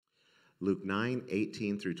Luke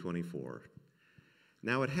 9:18 through 24.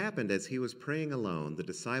 Now it happened as he was praying alone, the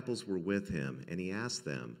disciples were with him, and he asked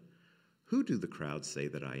them, "Who do the crowds say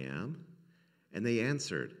that I am?" And they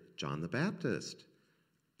answered, "John the Baptist.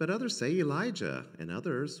 But others say Elijah, and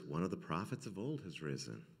others, one of the prophets of old has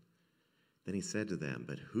risen." Then he said to them,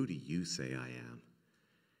 "But who do you say I am?"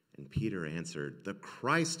 And Peter answered, "The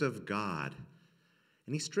Christ of God."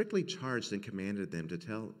 And he strictly charged and commanded them to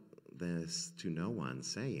tell this to no one,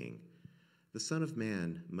 saying, "The Son of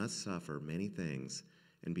Man must suffer many things,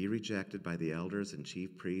 and be rejected by the elders and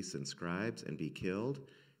chief priests and scribes, and be killed,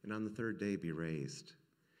 and on the third day be raised."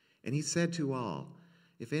 And he said to all,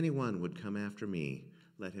 "If anyone would come after me,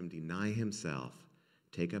 let him deny himself,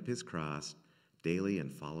 take up his cross daily,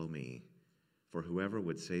 and follow me. For whoever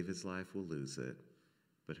would save his life will lose it,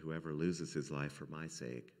 but whoever loses his life for my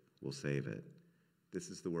sake will save it." This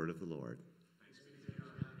is the word of the Lord.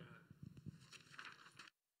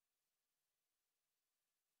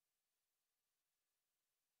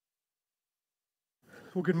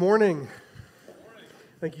 Well, good morning.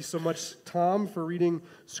 Thank you so much, Tom, for reading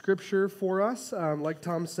Scripture for us. Like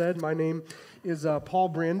Tom said, my name is Paul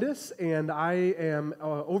Brandis, and I am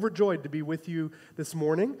overjoyed to be with you this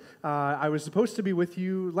morning. I was supposed to be with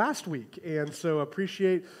you last week, and so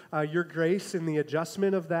appreciate your grace in the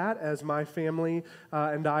adjustment of that as my family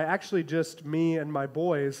and I, actually just me and my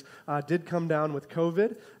boys, did come down with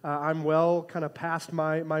COVID. I'm well kind of past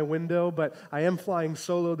my window, but I am flying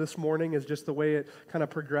solo this morning is just the way it kind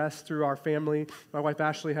of progressed through our family. My wife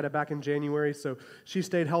Ashley had it back in January, so she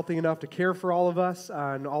stayed healthy enough to care for all of us,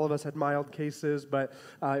 and all of us had mild cases, but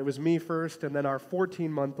it was me first, and then our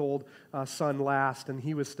 14-month-old son last, and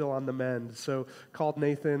he was still on the mend. So called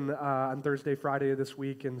Nathan on Thursday, Friday of this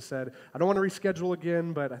week and said, "I don't want to reschedule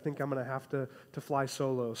again, but I think I'm going to have to fly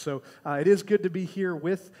solo." So it is good to be here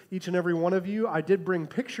with each and every one of you. I did bring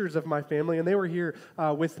pictures of my family, and they were here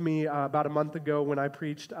with me about a month ago when I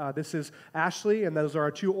preached. This is Ashley, and those are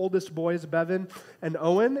our two oldest boys, Bevan and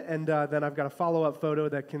Owen, and then I've got a follow-up photo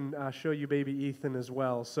that can show you baby Ethan as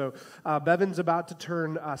well. So Bevan's about to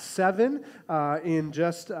turn 7 in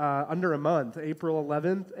just under a month, April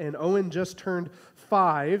 11th, and Owen just turned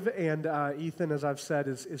 5, and Ethan, as I've said,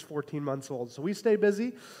 is 14 months old. So we stay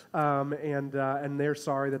busy, and they're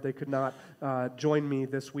sorry that they could not join me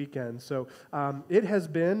this weekend. So it has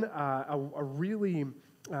been a really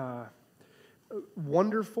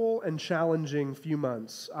wonderful and challenging few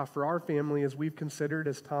months for our family as we've considered,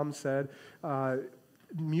 as Tom said,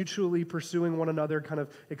 mutually pursuing one another, kind of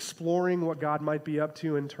exploring what God might be up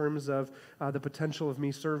to in terms of the potential of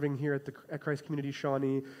me serving here at Christ Community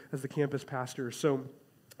Shawnee as the campus pastor. So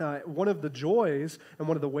one of the joys and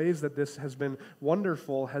one of the ways that this has been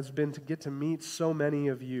wonderful has been to get to meet so many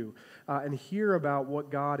of you and hear about what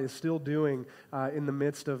God is still doing in the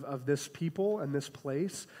midst of this people and this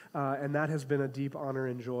place, and that has been a deep honor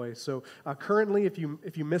and joy. So currently, if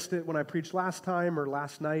you missed it when I preached last time or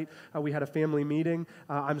last night, we had a family meeting.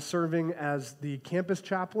 I'm serving as the campus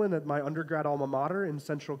chaplain at my undergrad alma mater in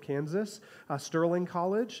Central Kansas, Sterling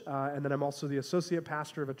College, and then I'm also the associate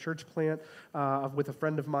pastor of a church plant with a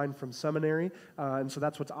friend of mine from seminary, and so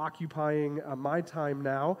that's what's occupying my time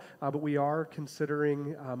now, but we are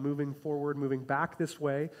considering moving back this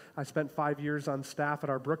way. I spent 5 years on staff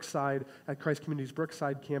at Christ Community's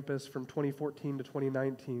Brookside campus from 2014 to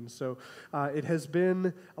 2019, so it has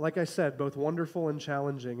been, like I said, both wonderful and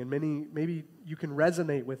challenging, and maybe you can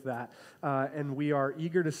resonate with that, and we are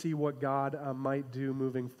eager to see what God might do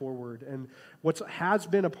moving forward. And what has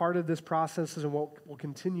been a part of this process and what will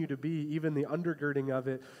continue to be, even the undergirding of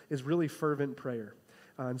it, is really fervent prayer.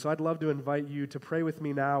 And so I'd love to invite you to pray with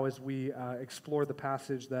me now as we explore the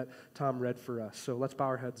passage that Tom read for us. So let's bow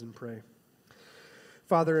our heads and pray.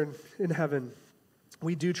 Father in heaven,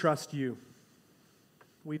 we do trust you.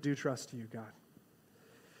 We do trust you,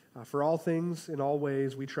 God. For all things, in all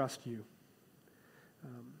ways, we trust you.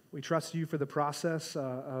 We trust you for the process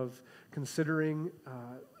of considering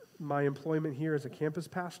my employment here as a campus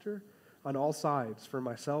pastor on all sides, for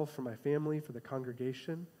myself, for my family, for the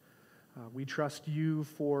congregation. We trust you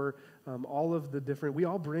for all of the different, we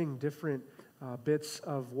all bring different bits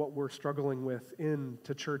of what we're struggling with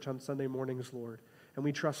into church on Sunday mornings, Lord. And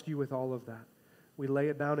we trust you with all of that. We lay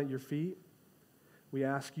it down at your feet. We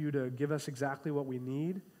ask you to give us exactly what we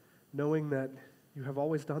need, knowing that you have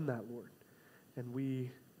always done that, Lord. And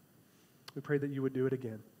we pray that you would do it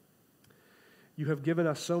again. You have given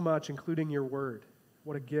us so much, including your word.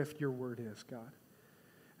 What a gift your word is, God.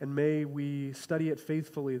 And may we study it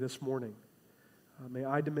faithfully this morning. May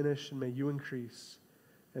I diminish and may you increase.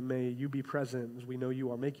 And may you be present as we know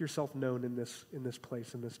you are. Make yourself known in this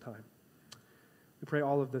place, in this time. We pray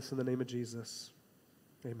all of this in the name of Jesus.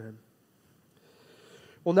 Amen.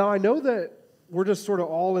 Well, now I know that we're just sort of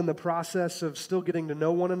all in the process of still getting to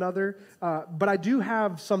know one another, but I do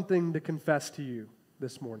have something to confess to you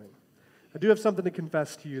this morning. I do have something to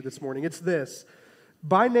confess to you this morning. It's this.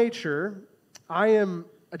 By nature, I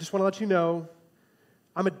just want to let you know,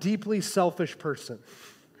 I'm a deeply selfish person.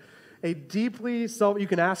 You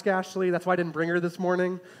can ask Ashley, that's why I didn't bring her this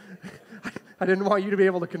morning. I didn't want you to be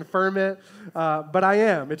able to confirm it, but I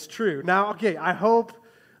am. It's true. Now, okay, I hope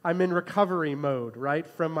I'm in recovery mode, right,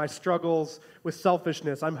 from my struggles with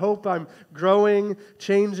selfishness. I hope I'm growing,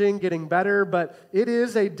 changing, getting better, but it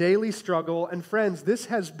is a daily struggle. And friends, this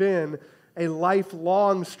has been a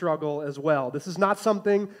lifelong struggle as well. This is not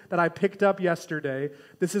something that I picked up yesterday.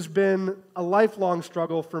 This has been a lifelong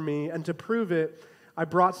struggle for me, and to prove it, I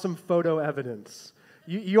brought some photo evidence.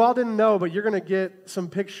 You all didn't know, but you're going to get some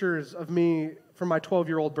pictures of me from my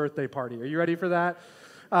 12-year-old birthday party. Are you ready for that?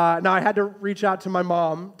 Now, I had to reach out to my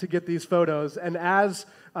mom to get these photos, and as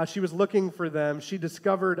she was looking for them, she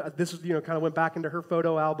discovered this kind of went back into her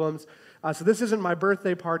photo albums. So this isn't my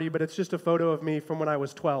birthday party, but it's just a photo of me from when I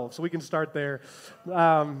was 12, so we can start there.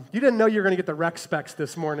 You didn't know you were going to get the rec specs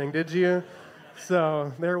this morning, did you?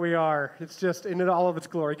 So there we are. It's just in all of its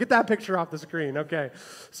glory. Get that picture off the screen. Okay.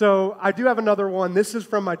 So I do have another one. This is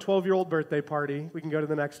from my 12-year-old birthday party. We can go to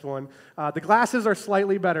the next one. The glasses are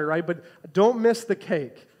slightly better, right? But don't miss the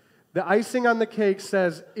cake. The icing on the cake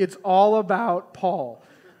says, "It's all about Paul."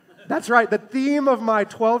 That's right. The theme of my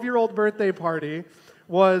 12-year-old birthday party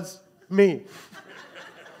was me.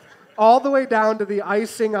 All the way down to the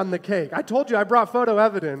icing on the cake. I told you I brought photo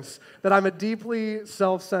evidence that I'm a deeply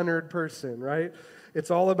self-centered person, right? It's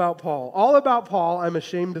all about Paul. All about Paul, I'm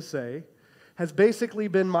ashamed to say, has basically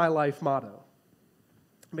been my life motto.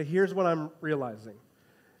 But here's what I'm realizing.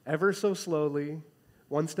 Ever so slowly,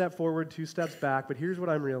 one step forward, two steps back, but here's what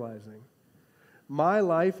I'm realizing. My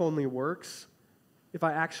life only works if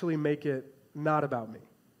I actually make it not about me.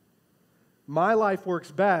 My life works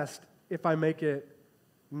best if I make it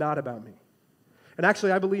not about me. And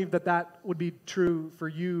actually, I believe that that would be true for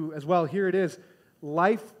you as well. Here it is.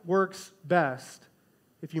 Life works best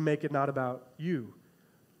if you make it not about you.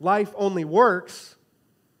 Life only works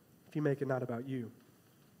if you make it not about you.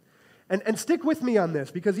 And stick with me on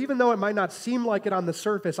this, because even though it might not seem like it on the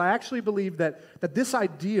surface, I actually believe that this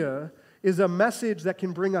idea is a message that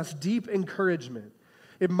can bring us deep encouragement.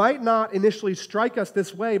 It might not initially strike us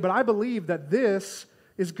this way, but I believe that this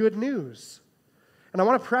is good news. And I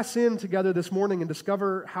want to press in together this morning and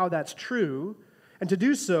discover how that's true. And to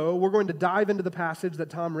do so, we're going to dive into the passage that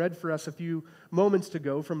Tom read for us a few moments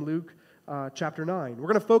ago from Luke chapter 9. We're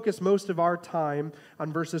going to focus most of our time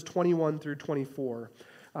on verses 21 through 24.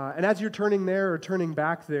 And as you're turning there or turning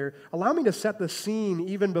back there, allow me to set the scene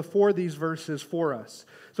even before these verses for us.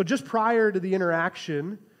 So just prior to the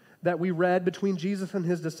interaction that we read between Jesus and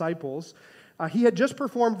his disciples, he had just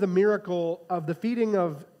performed the miracle of the feeding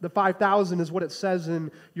of the 5,000 is what it says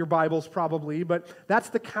in your Bibles probably, but that's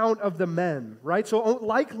the count of the men, right? So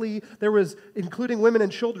likely there was, including women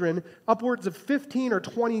and children, upwards of 15 or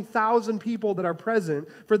 20,000 people that are present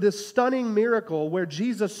for this stunning miracle where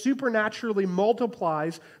Jesus supernaturally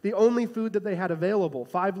multiplies the only food that they had available,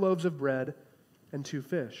 5 loaves of bread and 2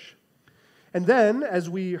 fish. And then, as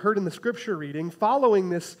we heard in the scripture reading, following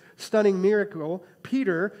this stunning miracle,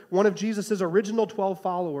 Peter, one of Jesus' original 12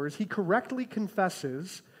 followers, he correctly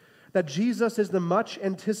confesses that Jesus is the much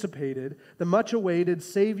anticipated, the much awaited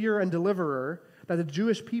Savior and deliverer that the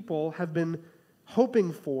Jewish people have been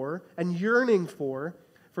hoping for and yearning for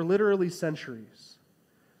literally centuries.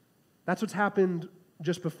 That's what's happened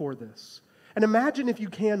just before this. And imagine, if you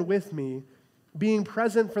can, with me, being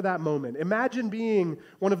present for that moment. Imagine being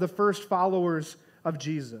one of the first followers of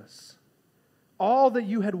Jesus. All that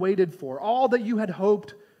you had waited for, all that you had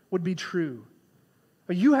hoped would be true.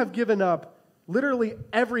 But you have given up literally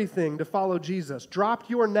everything to follow Jesus, dropped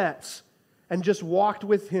your nets, and just walked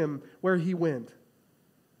with him where he went.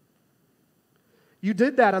 You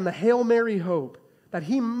did that on the Hail Mary hope that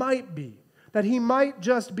he might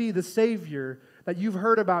just be the Savior that you've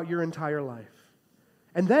heard about your entire life.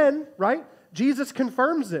 And then, right, Jesus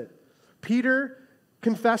confirms it. Peter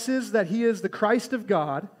confesses that he is the Christ of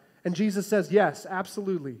God, and Jesus says, yes,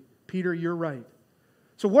 absolutely, Peter, you're right.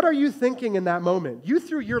 So what are you thinking in that moment? You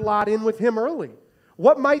threw your lot in with him early.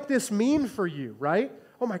 What might this mean for you, right?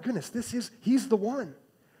 Oh my goodness, he's the one.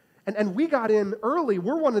 And we got in early.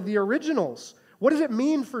 We're one of the originals. What does it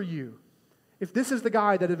mean for you if this is the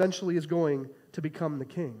guy that eventually is going to become the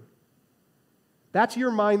king? That's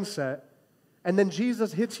your mindset. And then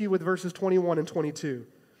Jesus hits you with verses 21 and 22.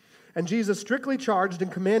 And Jesus strictly charged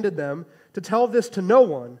and commanded them to tell this to no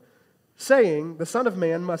one, saying, the Son of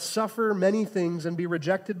Man must suffer many things and be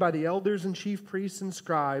rejected by the elders and chief priests and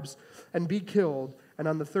scribes and be killed, and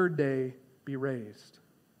on the third day be raised.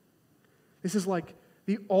 This is like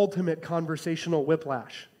the ultimate conversational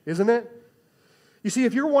whiplash, isn't it? You see,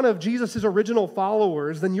 if you're one of Jesus' original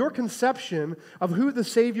followers, then your conception of who the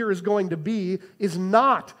Savior is going to be is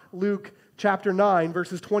not Luke chapter 9,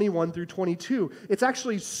 verses 21 through 22. It's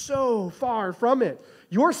actually so far from it.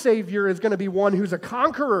 Your Savior is going to be one who's a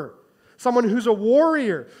conqueror, someone who's a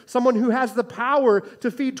warrior, someone who has the power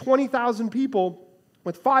to feed 20,000 people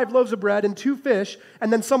with 5 loaves of bread and 2 fish,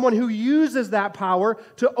 and then someone who uses that power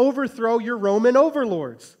to overthrow your Roman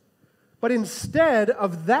overlords. But instead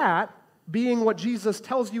of that being what Jesus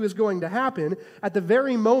tells you is going to happen, at the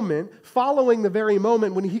very moment, following the very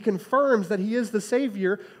moment when he confirms that he is the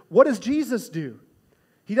Savior, what does Jesus do?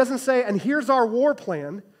 He doesn't say, and here's our war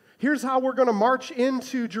plan, here's how we're going to march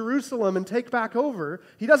into Jerusalem and take back over.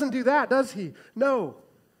 He doesn't do that, does he? No.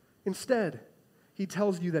 Instead, he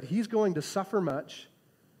tells you that he's going to suffer much,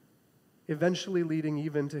 eventually leading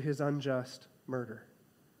even to his unjust murder.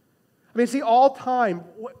 I mean, see, all time,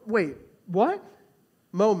 wait, what?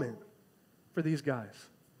 Moment for these guys.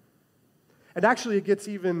 And actually, it gets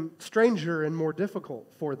even stranger and more difficult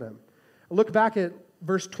for them. Look back at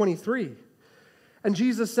verse 23. And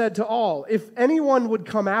Jesus said to all, if anyone would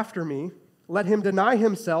come after me, let him deny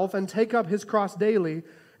himself and take up his cross daily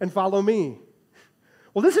and follow me.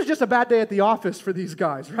 Well, this is just a bad day at the office for these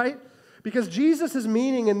guys, right? Because Jesus'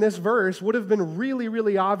 meaning in this verse would have been really,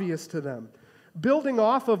 really obvious to them. Building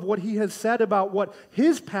off of what he has said about what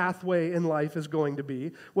his pathway in life is going to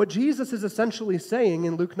be, what Jesus is essentially saying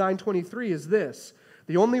in Luke 9:23 is this: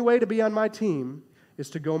 the only way to be on my team is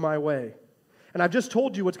to go my way. And I've just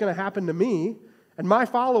told you what's going to happen to me, and my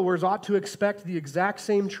followers ought to expect the exact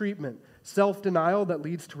same treatment: self-denial that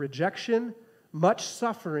leads to rejection, much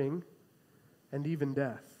suffering, and even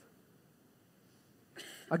death.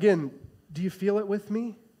 Again, do you feel it with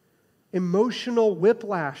me? Emotional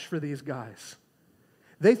whiplash for these guys.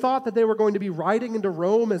 They thought that they were going to be riding into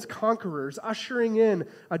Rome as conquerors, ushering in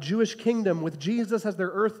a Jewish kingdom with Jesus as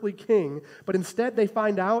their earthly king, but instead they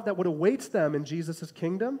find out that what awaits them in Jesus'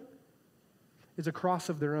 kingdom is a cross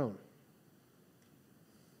of their own.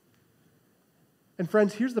 And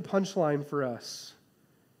friends, here's the punchline for us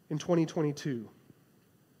in 2022.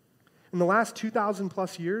 In the last 2,000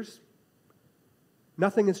 plus years,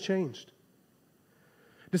 nothing has changed.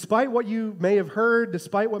 Despite what you may have heard,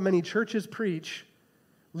 despite what many churches preach,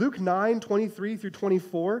 Luke 9:23 through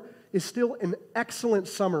 24 is still an excellent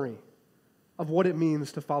summary of what it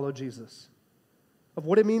means to follow Jesus, of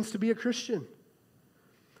what it means to be a Christian.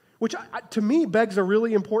 Which, to me, begs a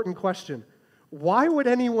really important question. Why would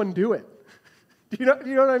anyone do it? Do you know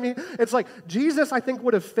what I mean? It's like Jesus, I think,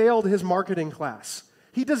 would have failed his marketing class.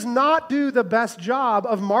 He does not do the best job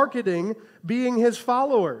of marketing being his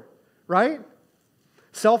follower, right?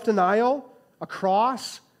 Self-denial, a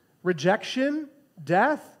cross, rejection,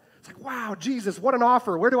 death. It's like, wow, Jesus, what an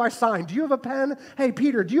offer. Where do I sign? Do you have a pen? Hey,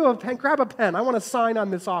 Peter, do you have a pen? Grab a pen. I want to sign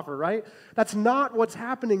on this offer, right? That's not what's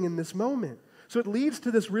happening in this moment. So it leads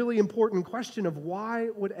to this really important question of why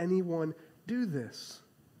would anyone do this?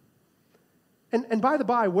 And by the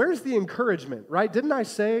by, where's the encouragement, right? Didn't I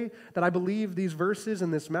say that I believe these verses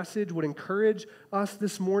and this message would encourage us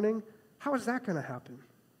this morning? How is that going to happen?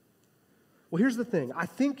 Well, here's the thing. I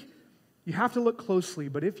think you have to look closely,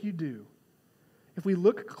 but if you do, if we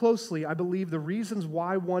look closely, I believe the reasons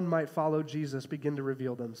why one might follow Jesus begin to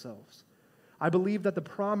reveal themselves. I believe that the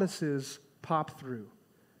promises pop through.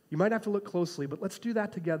 You might have to look closely, but let's do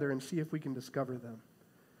that together and see if we can discover them.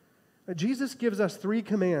 Jesus gives us 3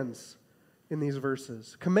 commands in these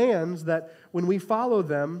verses. Commands that, when we follow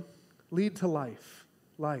them, lead to life.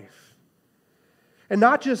 Life. And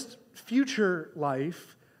not just future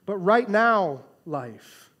life, but right now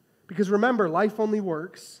life. Because remember, life only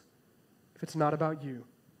works if it's not about you.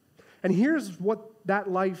 And here's what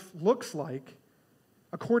that life looks like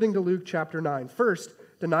according to Luke chapter 9. First,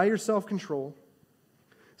 deny your self-control.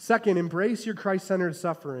 Second, embrace your Christ-centered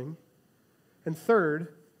suffering. And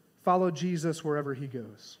third, follow Jesus wherever he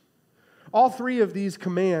goes. All 3 of these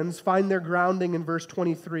commands find their grounding in verse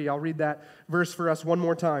 23. I'll read that verse for us one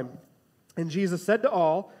more time. And Jesus said to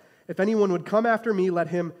all, if anyone would come after me, let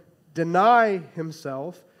him deny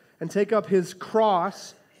himself and take up his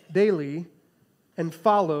cross daily and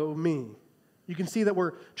follow me. You can see that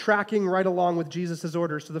we're tracking right along with Jesus'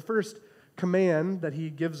 orders. So the first command that he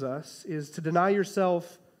gives us is to deny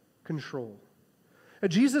yourself control.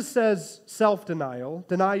 Jesus says self-denial,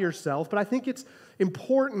 deny yourself, but I think it's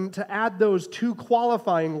important to add those two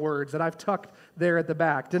qualifying words that I've tucked there at the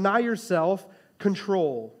back. Deny yourself,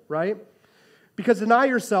 control, right? Because deny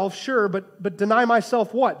yourself, sure, but deny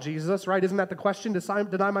myself what, Jesus, right? Isn't that the question?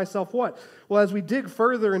 Deny myself what? Well, as we dig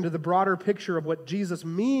further into the broader picture of what Jesus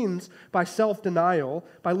means by self-denial,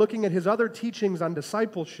 by looking at his other teachings on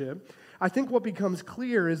discipleship, I think what becomes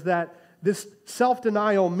clear is that this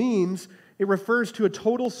self-denial means it refers to a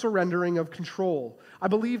total surrendering of control. I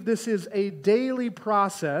believe this is a daily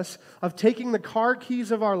process of taking the car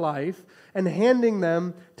keys of our life and handing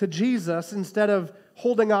them to Jesus instead of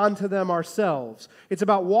holding on to them ourselves. It's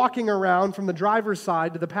about walking around from the driver's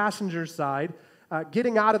side to the passenger's side,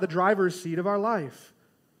 getting out of the driver's seat of our life.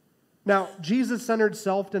 Now, Jesus-centered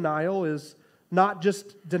self-denial is not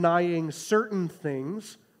just denying certain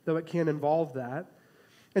things, though it can involve that.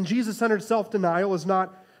 And Jesus-centered self-denial is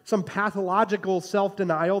not some pathological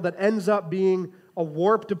self-denial that ends up being a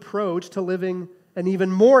warped approach to living an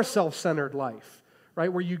even more self-centered life.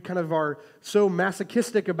 Right, where you kind of are so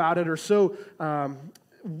masochistic about it or so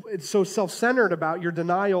it's so self-centered about your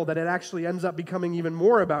denial that it actually ends up becoming even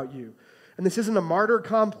more about you. And this isn't a martyr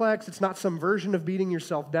complex. It's not some version of beating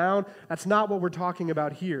yourself down. That's not what we're talking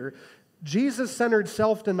about here. Jesus-centered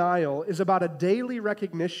self-denial is about a daily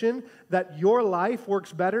recognition that your life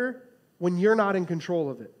works better when you're not in control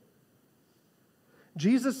of it.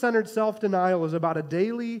 Jesus-centered self-denial is about a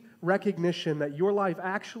daily recognition that your life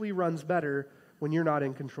actually runs better when you're not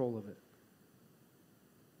in control of it.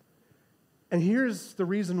 And here's the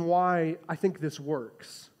reason why I think this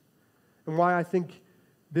works, and why I think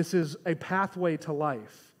this is a pathway to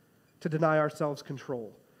life, to deny ourselves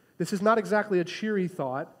control. This is not exactly a cheery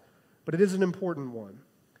thought, but it is an important one.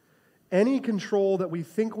 Any control that we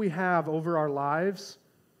think we have over our lives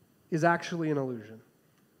is actually an illusion.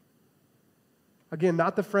 Again,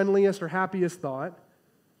 not the friendliest or happiest thought,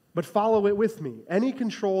 but follow it with me. Any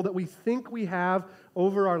control that we think we have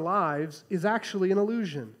over our lives is actually an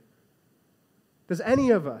illusion. Does any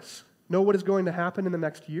of us know what is going to happen in the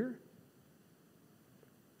next year?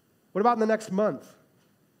 What about in the next month?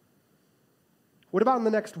 What about in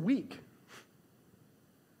the next week?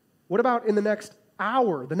 What about in the next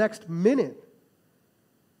hour, the next minute?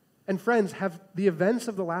 And friends, have the events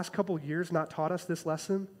of the last couple of years not taught us this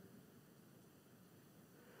lesson?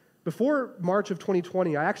 Before March of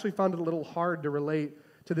 2020, I actually found it a little hard to relate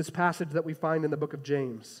to this passage that we find in the book of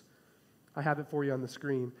James. I have it for you on the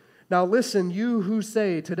screen. Now listen, you who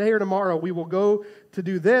say, today or tomorrow we will go to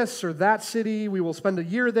do this or that city, we will spend a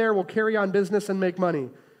year there, we'll carry on business and make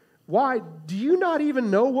money. Why? Do you not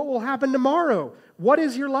even know what will happen tomorrow? What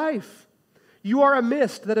is your life? You are a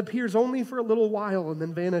mist that appears only for a little while and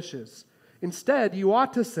then vanishes. Instead, you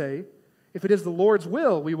ought to say, if it is the Lord's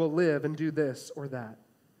will, we will live and do this or that.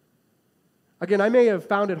 Again, I may have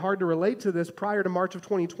found it hard to relate to this prior to March of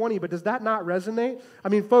 2020, but does that not resonate? I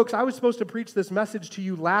mean, folks, I was supposed to preach this message to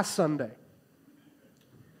you last Sunday.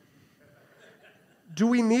 Do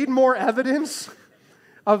we need more evidence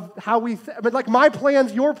of how we, like my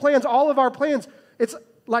plans, your plans, all of our plans? It's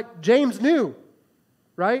like James knew,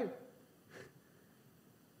 right?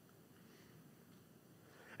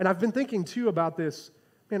 And I've been thinking too about this.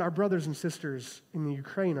 Man, our brothers and sisters in the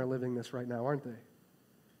Ukraine are living this right now, aren't they?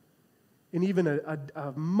 In even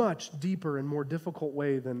a much deeper and more difficult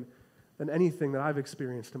way than anything that I've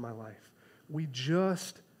experienced in my life. We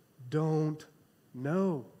just don't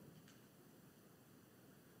know.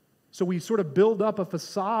 So we sort of build up a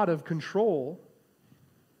facade of control,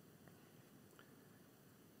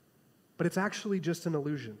 but it's actually just an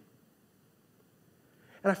illusion.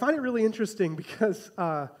 And I find it really interesting because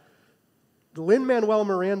Lin-Manuel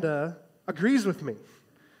Miranda agrees with me.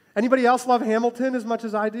 Anybody else love Hamilton as much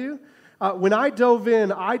as I do? When I dove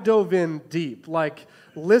in deep. Like,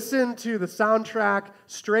 listen to the soundtrack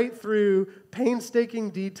straight through,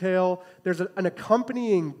 painstaking detail. There's an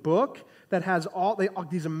accompanying book that has all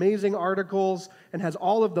these amazing articles and has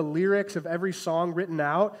all of the lyrics of every song written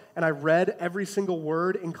out. And I read every single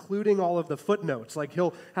word, including all of the footnotes. Like,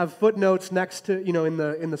 he'll have footnotes next to, in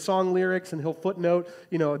the song lyrics, and he'll footnote,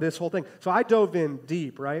 this whole thing. So I dove in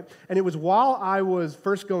deep, right? And it was while I was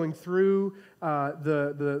first going through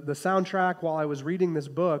the soundtrack, while I was reading this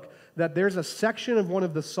book, that there's a section of one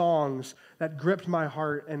of the songs that gripped my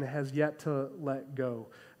heart and has yet to let go.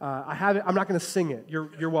 I have it. I'm not going to sing it.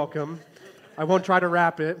 You're welcome. I won't try to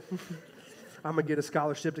rap it. I'm going to get a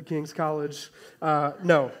scholarship to King's College.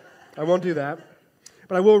 No, I won't do that.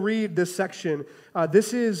 But I will read this section.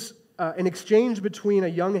 This is an exchange between a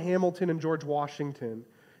young Hamilton and George Washington.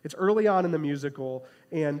 It's early on in the musical,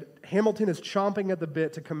 and Hamilton is chomping at the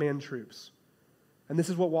bit to command troops. And this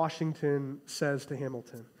is what Washington says to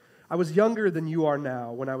Hamilton. I was younger than you are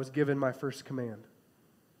now when I was given my first command.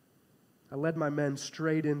 I led my men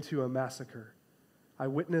straight into a massacre. I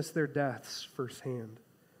witnessed their deaths firsthand.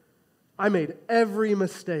 I made every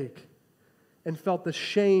mistake and felt the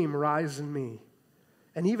shame rise in me.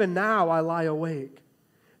 And even now I lie awake,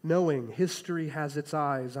 knowing history has its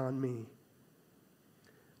eyes on me.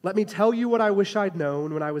 Let me tell you what I wish I'd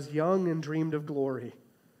known when I was young and dreamed of glory.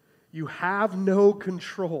 You have no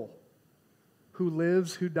control. Who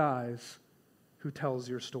lives, who dies, who tells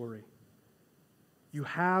your story. You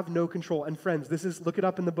have no control. And friends, look it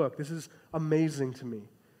up in the book. This is amazing to me.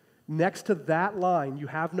 Next to that line, you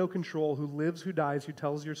have no control, who lives, who dies, who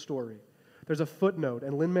tells your story. There's a footnote,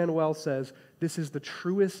 and Lin-Manuel says, this is the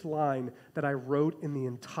truest line that I wrote in the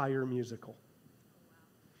entire musical.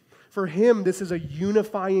 For him, this is a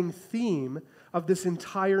unifying theme of this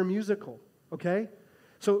entire musical, okay?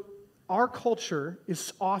 So our culture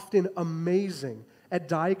is often amazing at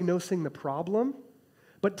diagnosing the problem,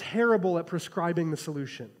 but terrible at prescribing the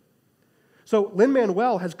solution. So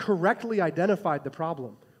Lin-Manuel has correctly identified the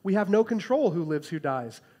problem. We have no control who lives, who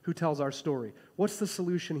dies, who tells our story. What's the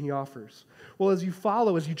solution he offers? Well, as you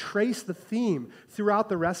trace the theme throughout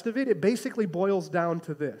the rest of it, it basically boils down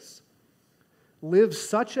to this. Live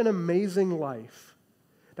such an amazing life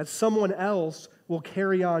that someone else will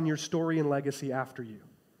carry on your story and legacy after you.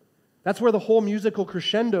 That's where the whole musical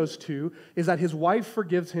crescendos to, is that his wife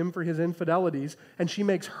forgives him for his infidelities, and she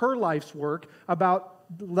makes her life's work about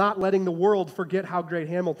not letting the world forget how great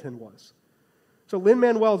Hamilton was. So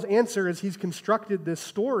Lin-Manuel's answer as he's constructed this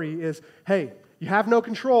story is, hey, you have no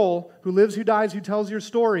control, who lives, who dies, who tells your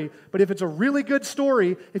story, but if it's a really good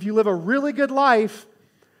story, if you live a really good life,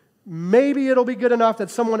 maybe it'll be good enough that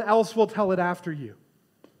someone else will tell it after you.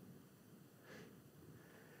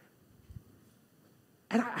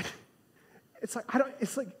 And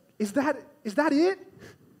is that it?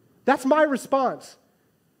 That's my response.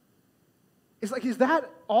 Is that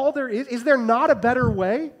all there is? Is there not a better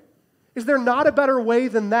way? Is there not a better way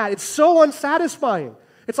than that? It's so unsatisfying.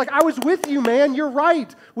 It's like, I was with you, man. You're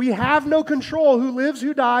right. We have no control. Who lives,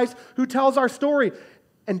 who dies, who tells our story.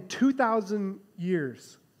 And 2,000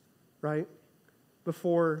 years, right,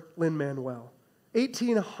 before Lin-Manuel,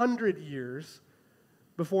 1,800 years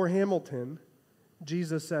before Hamilton,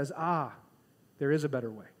 Jesus says, there is a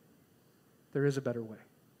better way. There is a better way.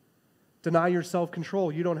 Deny your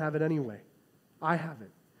self-control. You don't have it anyway. I have it.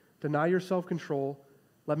 Deny your self-control.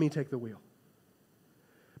 Let me take the wheel.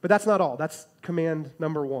 But that's not all. That's command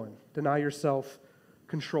number 1. Deny your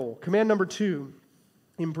self-control. Command number 2,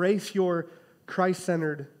 embrace your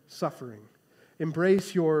Christ-centered suffering.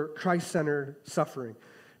 Embrace your Christ-centered suffering.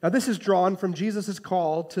 Now, this is drawn from Jesus'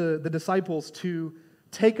 call to the disciples to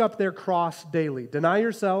take up their cross daily. Deny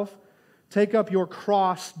yourself. Take up your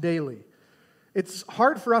cross daily. It's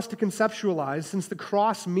hard for us to conceptualize since the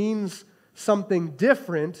cross means something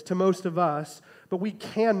different to most of us, but we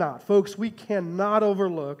cannot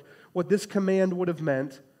overlook what this command would have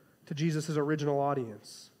meant to Jesus' original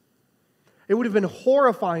audience. It would have been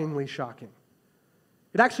horrifyingly shocking.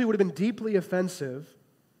 It actually would have been deeply offensive.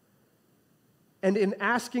 And in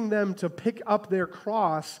asking them to pick up their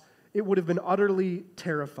cross, it would have been utterly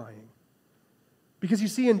terrifying. Because you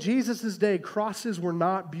see, in Jesus' day, crosses were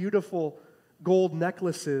not beautiful gold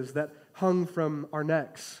necklaces that hung from our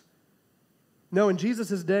necks. No, in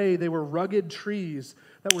Jesus' day, they were rugged trees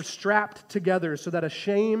that were strapped together so that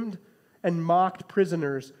ashamed and mocked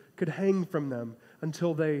prisoners could hang from them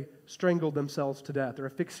until they strangled themselves to death or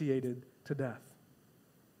asphyxiated to death.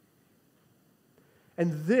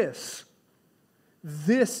 And this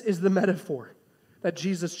is the metaphor that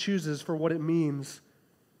Jesus chooses for what it means,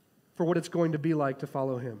 for what it's going to be like to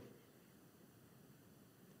follow him.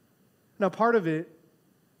 Now, part of it,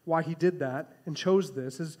 why he did that and chose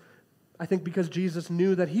this, is I think because Jesus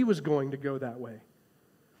knew that he was going to go that way.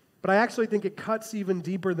 But I actually think it cuts even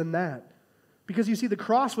deeper than that. Because you see, the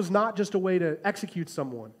cross was not just a way to execute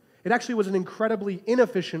someone. It actually was an incredibly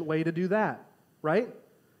inefficient way to do that, right?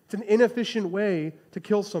 It's an inefficient way to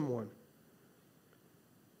kill someone.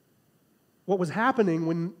 What was happening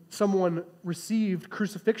when someone received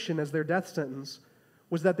crucifixion as their death sentence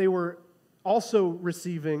was that they were also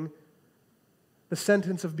receiving the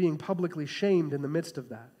sentence of being publicly shamed in the midst of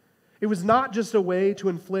that. It was not just a way to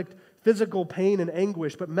inflict physical pain and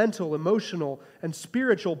anguish, but mental, emotional, and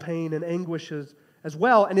spiritual pain and anguish as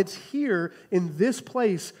well. And it's here in this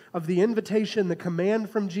place of the invitation, the command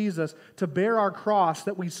from Jesus to bear our cross,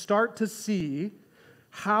 that we start to see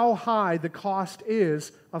how high the cost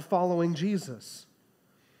is of following Jesus.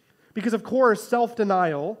 Because, of course,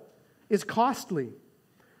 self-denial is costly.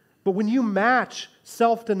 But when you match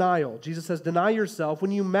self-denial, Jesus says, deny yourself,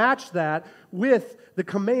 when you match that with the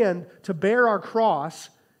command to bear our cross,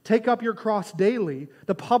 take up your cross daily,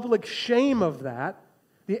 the public shame of that,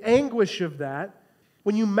 the anguish of that,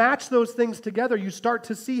 when you match those things together, you start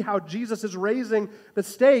to see how Jesus is raising the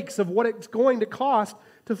stakes of what it's going to cost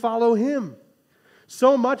to follow Him.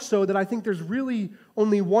 So much so that I think there's really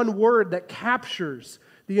only one word that captures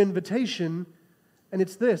the invitation, and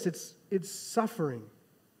it's this, it's suffering.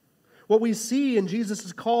 What we see in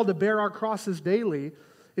Jesus' call to bear our crosses daily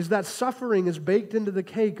is that suffering is baked into the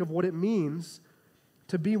cake of what it means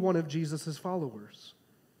to be one of Jesus' followers.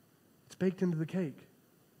 It's baked into the cake.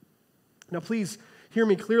 Now please hear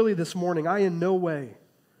me clearly this morning. I in no way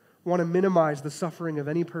want to minimize the suffering of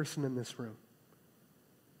any person in this room.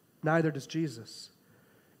 Neither does Jesus.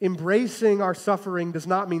 Embracing our suffering does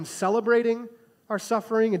not mean celebrating our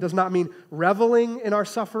suffering. It does not mean reveling in our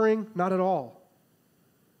suffering. Not at all.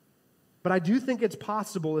 But I do think it's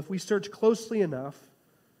possible, if we search closely enough,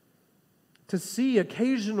 to see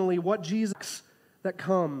occasionally what Jesus that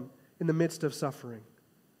come in the midst of suffering.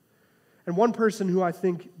 And one person who I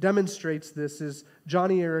think demonstrates this is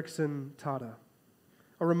Joni Eareckson Tada,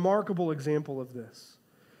 a remarkable example of this.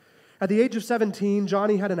 At the age of 17,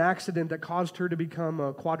 Joni had an accident that caused her to become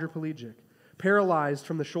a quadriplegic, paralyzed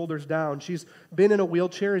from the shoulders down. She's been in a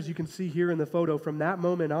wheelchair, as you can see here in the photo, from that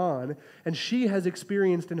moment on, and she has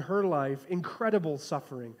experienced in her life incredible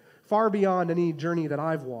suffering, far beyond any journey that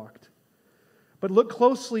I've walked. But look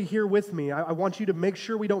closely here with me. I want you to make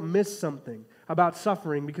sure we don't miss something about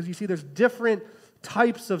suffering, because you see there's different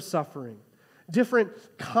types of suffering, different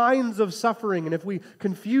kinds of suffering, and if we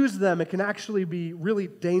confuse them, it can actually be really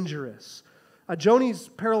dangerous. Joni's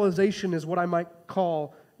paralyzation is what I might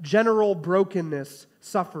call general brokenness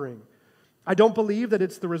suffering. I don't believe that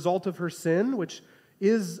it's the result of her sin, which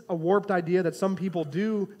is a warped idea that some people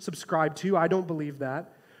do subscribe to. I don't believe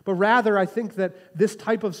that. But rather, I think that this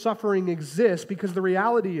type of suffering exists because the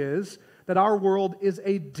reality is that our world is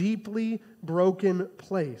a deeply broken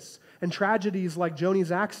place. And tragedies like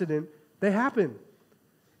Joni's accident, they happen. And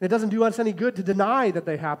it doesn't do us any good to deny that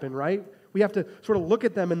they happen, right? We have to sort of look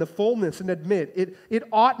at them in the fullness and admit it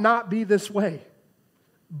ought not be this way.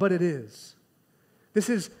 But it is. This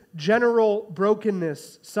is general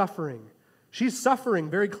brokenness suffering. She's suffering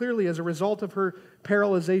very clearly as a result of her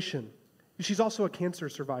paralyzation. She's also a cancer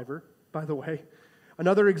survivor, by the way.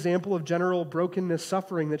 Another example of general brokenness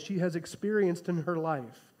suffering that she has experienced in her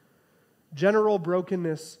life. General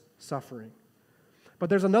brokenness suffering. But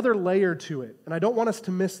there's another layer to it, and I don't want us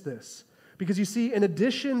to miss this. Because you see, in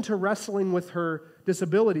addition to wrestling with her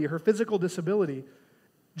disability, her physical disability,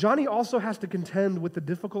 Joni also has to contend with the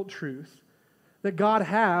difficult truth that God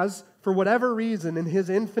has, for whatever reason, in His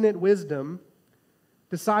infinite wisdom,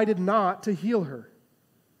 decided not to heal her.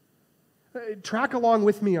 Track along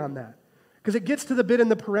with me on that, because it gets to the bit in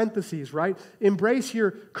the parentheses, right? Embrace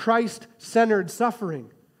your Christ-centered suffering.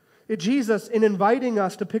 Jesus, in inviting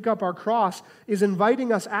us to pick up our cross, is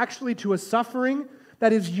inviting us actually to a suffering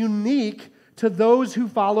that is unique to those who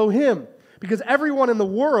follow Him. Because everyone in the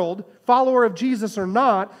world, follower of Jesus or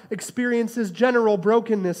not, experiences general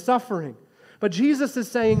brokenness suffering. But Jesus is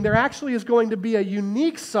saying there actually is going to be a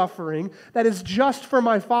unique suffering that is just for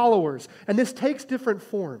my followers. And this takes different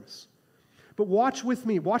forms. But watch with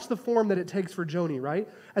me. Watch the form that it takes for Joni, right?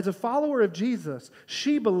 As a follower of Jesus,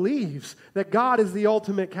 she believes that God is the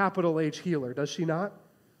ultimate capital H healer, does she not?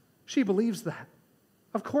 She believes that.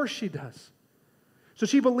 Of course she does. So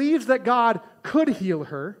she believes that God could heal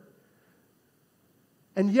her.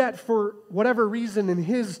 And yet, for whatever reason, in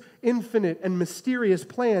His infinite and mysterious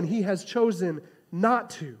plan, He has chosen not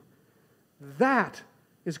to. That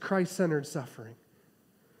is Christ-centered suffering.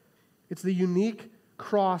 It's the unique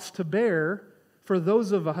cross to bear for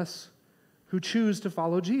those of us who choose to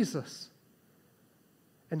follow Jesus.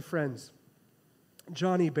 And friends,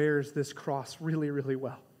 Joni bears this cross really, really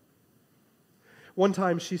well. One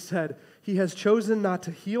time she said, "He has chosen not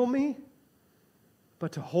to heal me,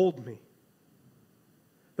 but to hold me.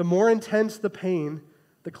 The more intense the pain,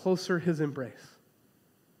 the closer His embrace."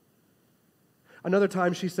 Another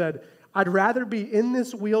time she said, "I'd rather be in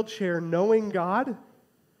this wheelchair knowing God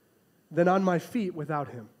than on my feet without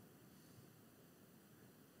Him."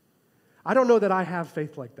 I don't know that I have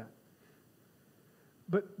faith like that.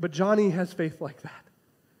 But Joni has faith like that.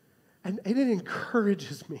 And it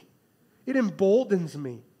encourages me. It emboldens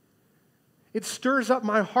me. It stirs up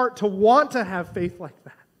my heart to want to have faith like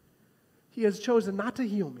that. He has chosen not to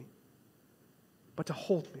heal me, but to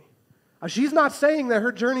hold me. She's not saying that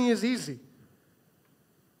her journey is easy.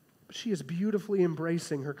 But she is beautifully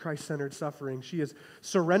embracing her Christ-centered suffering. She is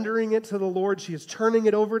surrendering it to the Lord. She is turning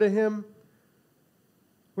it over to Him.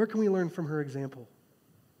 Where can we learn from her example?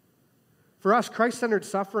 For us, Christ-centered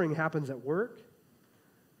suffering happens at work.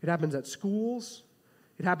 It happens at schools.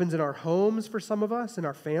 It happens in our homes for some of us, in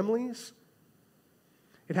our families.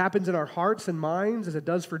 It happens in our hearts and minds, as it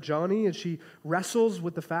does for Johnny, as she wrestles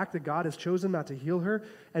with the fact that God has chosen not to heal her.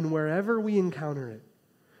 And wherever we encounter it,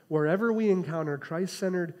 wherever we encounter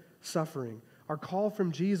Christ-centered suffering, our call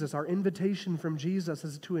from Jesus, our invitation from Jesus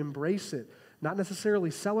is to embrace it. Not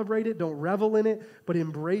necessarily celebrate it, don't revel in it, but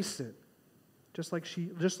embrace it. Just like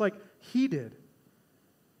he did.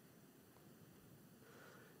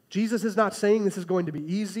 Jesus is not saying this is going to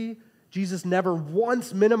be easy. Jesus never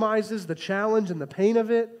once minimizes the challenge and the pain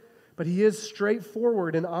of it, but He is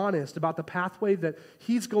straightforward and honest about the pathway that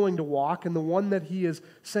He's going to walk and the one that He is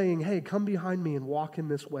saying, hey, come behind me and walk in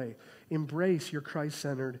this way. Embrace your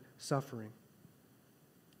Christ-centered suffering.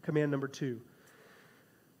 Command number 2.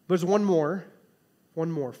 There's one more.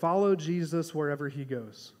 Follow Jesus wherever He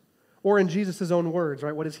goes. Or in Jesus' own words,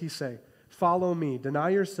 right? What does He say? Follow me. Deny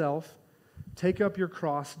yourself. Take up your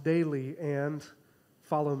cross daily and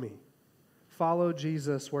follow me. Follow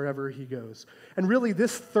Jesus wherever He goes. And really,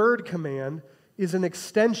 this third command is an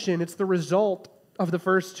extension. It's the result of the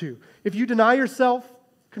first two. If you deny yourself,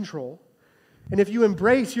 control. And if you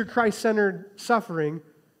embrace your Christ-centered suffering,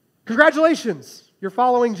 congratulations, you're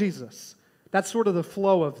following Jesus. That's sort of the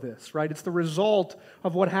flow of this, right? It's the result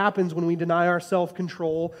of what happens when we deny our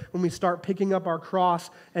self-control, when we start picking up our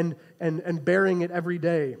cross and bearing it every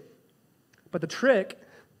day. But the trick,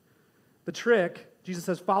 Jesus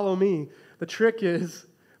says, follow me. The trick is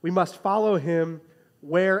we must follow Him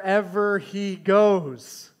wherever He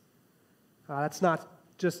goes. That's not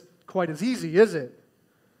just quite as easy, is it?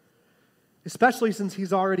 Especially since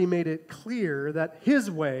He's already made it clear that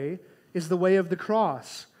His way is the way of the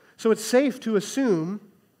cross. So it's safe to assume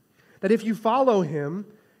that if you follow Him,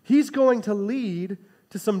 He's going to lead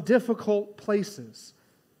to some difficult places.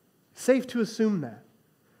 Safe to assume that.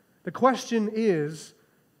 The question is,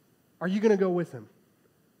 are you going to go with Him?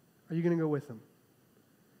 Are you going to go with Him?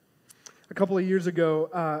 A couple of years ago,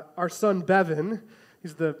 our son Bevan,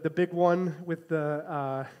 he's the big one with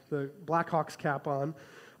the Blackhawks cap on.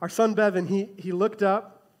 Our son Bevan, he looked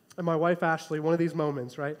up at my wife Ashley, one of these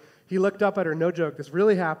moments, right? He looked up at her, no joke, this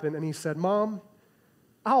really happened, and he said, Mom,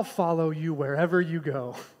 I'll follow you wherever you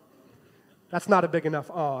go. That's not a big enough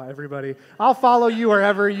aw, everybody. I'll follow you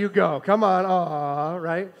wherever you go. Come on, aw,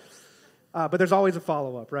 right? But there's always a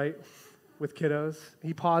follow-up, right? With kiddos.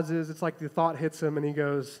 He pauses. It's like the thought hits him, and he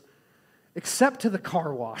goes, except to the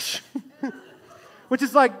car wash. Which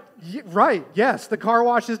is like, right, yes, the car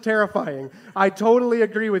wash is terrifying. I totally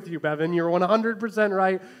agree with you, Bevan. You're 100%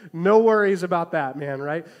 right. No worries about that, man,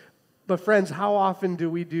 right? But friends, how often do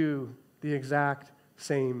we do the exact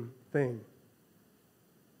same thing?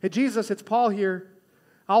 Hey, Jesus, it's Paul here.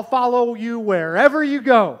 I'll follow you wherever you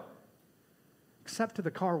go, except to the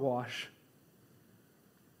car wash.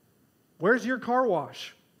 Where's your car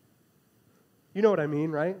wash? You know what I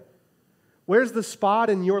mean, right? Where's the spot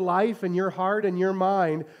in your life and your heart and your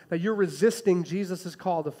mind that you're resisting Jesus'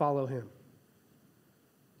 call to follow Him?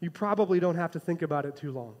 You probably don't have to think about it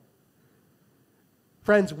too long.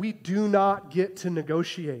 Friends, we do not get to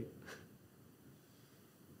negotiate.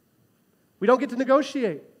 We don't get to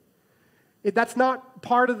negotiate. That's not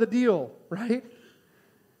part of the deal, right?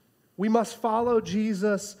 We must follow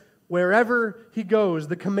Jesus wherever He goes.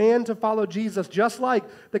 The command to follow Jesus, just like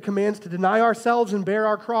the commands to deny ourselves and bear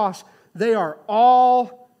our cross, they are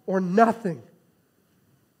all or nothing.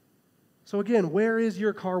 So again, where is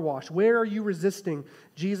your car wash? Where are you resisting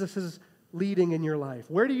Jesus' leading in your life?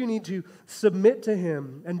 Where do you need to submit to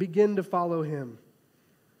Him and begin to follow Him?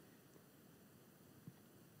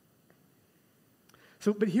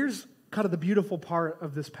 But here's kind of the beautiful part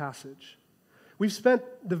of this passage. We've spent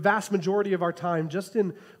the vast majority of our time just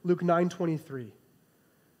in Luke 9:23.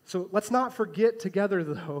 So let's not forget together,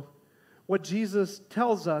 though, what Jesus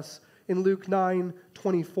tells us in Luke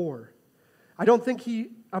 9:24. I don't think He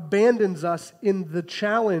abandons us in the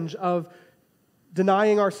challenge of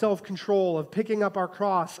denying our self-control, of picking up our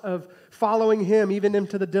cross, of following Him even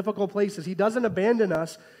into the difficult places. He doesn't abandon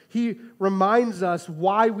us. He reminds us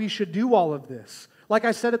why we should do all of this. Like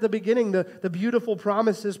I said at the beginning, the beautiful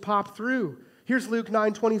promises pop through. Here's Luke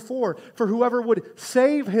 9:24. For whoever would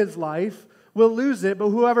save his life will lose it, but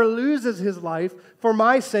whoever loses his life for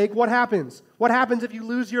my sake, what happens? What happens if you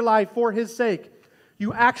lose your life for His sake?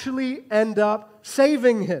 You actually end up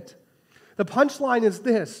saving it. The punchline is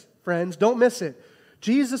this, friends, don't miss it.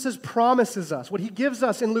 Jesus promises us, what he gives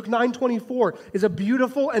us in Luke 9:24 is a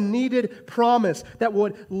beautiful and needed promise that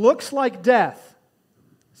what looks like death,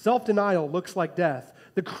 self-denial looks like death.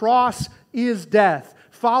 The cross is death.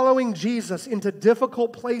 Following Jesus into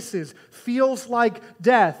difficult places feels like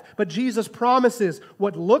death, but Jesus promises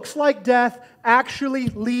what looks like death actually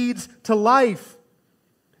leads to life.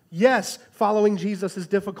 Yes, following Jesus is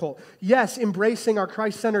difficult. Yes, embracing our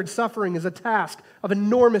Christ-centered suffering is a task of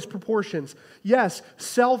enormous proportions. Yes,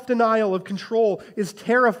 self-denial of control is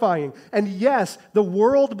terrifying. And yes, the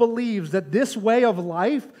world believes that this way of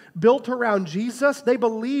life built around Jesus, they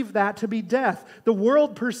believe that to be death. The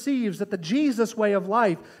world perceives that the Jesus way of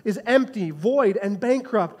life is empty, void, and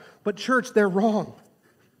bankrupt. But church, they're wrong.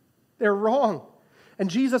 They're wrong. And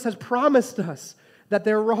Jesus has promised us that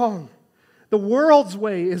they're wrong. The world's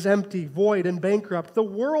way is empty, void, and bankrupt. The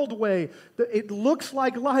world way, it looks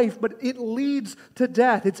like life, but it leads to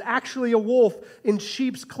death. It's actually a wolf in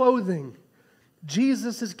sheep's clothing.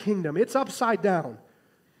 Jesus' kingdom, it's upside down.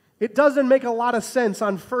 It doesn't make a lot of sense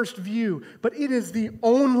on first view, but it is the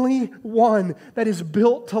only one that is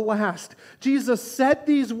built to last. Jesus said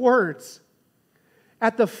these words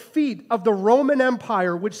at the feet of the Roman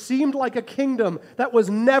Empire, which seemed like a kingdom that was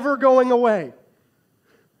never going away.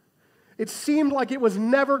 It seemed like it was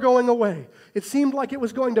never going away. It seemed like it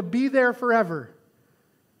was going to be there forever.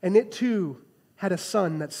 And it too had a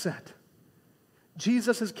sun that set.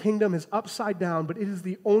 Jesus' kingdom is upside down, but it is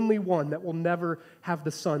the only one that will never have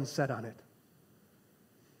the sun set on it.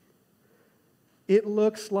 It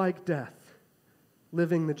looks like death,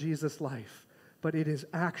 living the Jesus life, but it is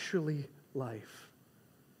actually life.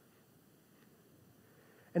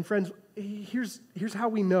 And friends, here's how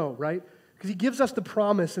we know, right? Because he gives us the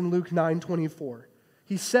promise in Luke 9:24.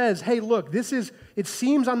 He says, hey, look, it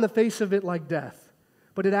seems on the face of it like death,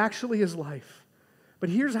 but it actually is life. But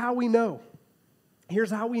here's how we know. Here's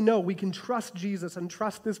how we know we can trust Jesus and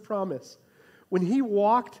trust this promise. When he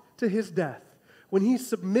walked to his death, when he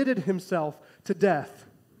submitted himself to death,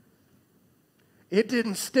 it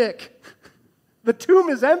didn't stick. The tomb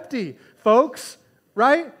is empty, folks,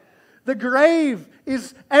 right? The grave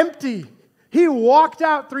is empty. He walked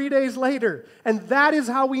out 3 days later, and that is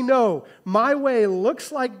how we know my way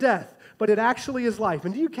looks like death, but it actually is life.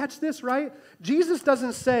 And do you catch this, right? Jesus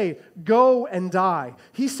doesn't say, go and die.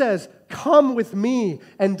 He says, come with me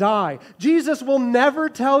and die. Jesus will never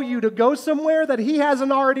tell you to go somewhere that he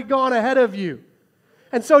hasn't already gone ahead of you.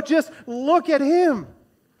 And so just look at him.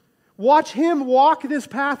 Watch him walk this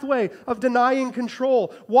pathway of denying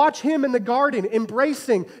control. Watch him in the garden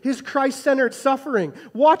embracing his Christ-centered suffering.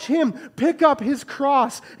 Watch him pick up his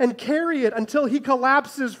cross and carry it until he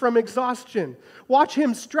collapses from exhaustion. Watch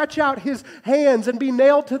him stretch out his hands and be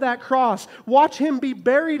nailed to that cross. Watch him be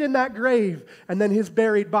buried in that grave, and then his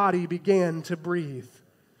buried body began to breathe.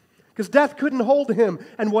 Because death couldn't hold him,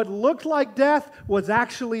 and what looked like death was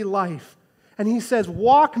actually life. And he says,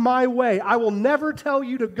 walk my way. I will never tell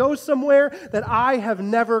you to go somewhere that I have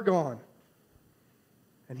never gone.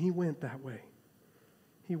 And he went that way.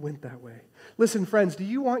 He went that way. Listen, friends, do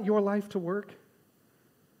you want your life to work?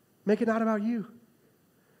 Make it not about you.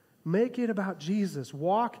 Make it about Jesus.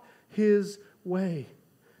 Walk his way.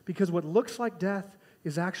 Because what looks like death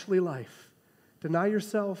is actually life. Deny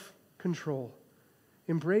yourself control.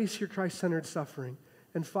 Embrace your Christ-centered suffering.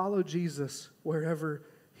 And follow Jesus wherever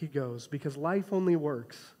he goes, because life only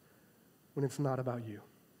works when it's not about you.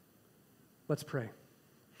 Let's pray.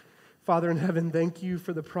 Father in heaven, thank you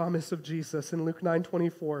for the promise of Jesus in Luke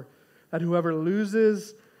 9:24, that whoever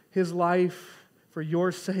loses his life for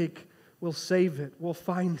your sake will save it, will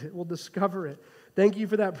find it, will discover it. Thank you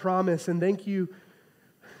for that promise, and thank you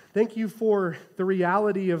for the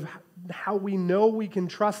reality of how we know we can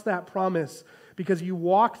trust that promise, because you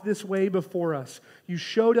walked this way before us. You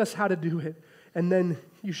showed us how to do it. And then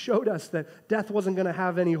you showed us that death wasn't going to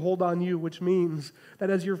have any hold on you, which means that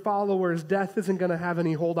as your followers, death isn't going to have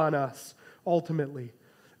any hold on us, ultimately.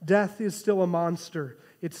 Death is still a monster.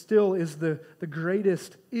 It still is the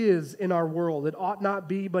greatest is in our world. It ought not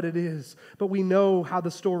be, but it is. But we know how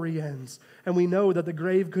the story ends. And we know that the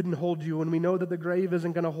grave couldn't hold you, and we know that the grave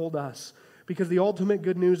isn't going to hold us. Because the ultimate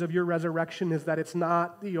good news of your resurrection is that it's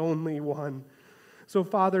not the only one. So,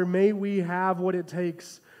 Father, may we have what it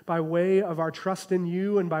takes by way of our trust in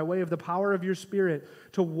you and by way of the power of your Spirit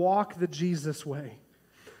to walk the Jesus way,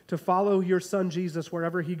 to follow your Son Jesus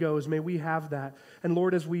wherever he goes. May we have that. And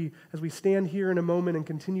Lord, as we stand here in a moment and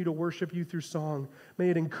continue to worship you through song, may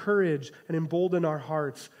it encourage and embolden our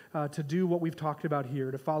hearts to do what we've talked about here,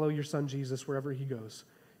 to follow your Son Jesus wherever he goes.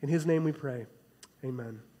 In his name we pray.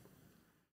 Amen.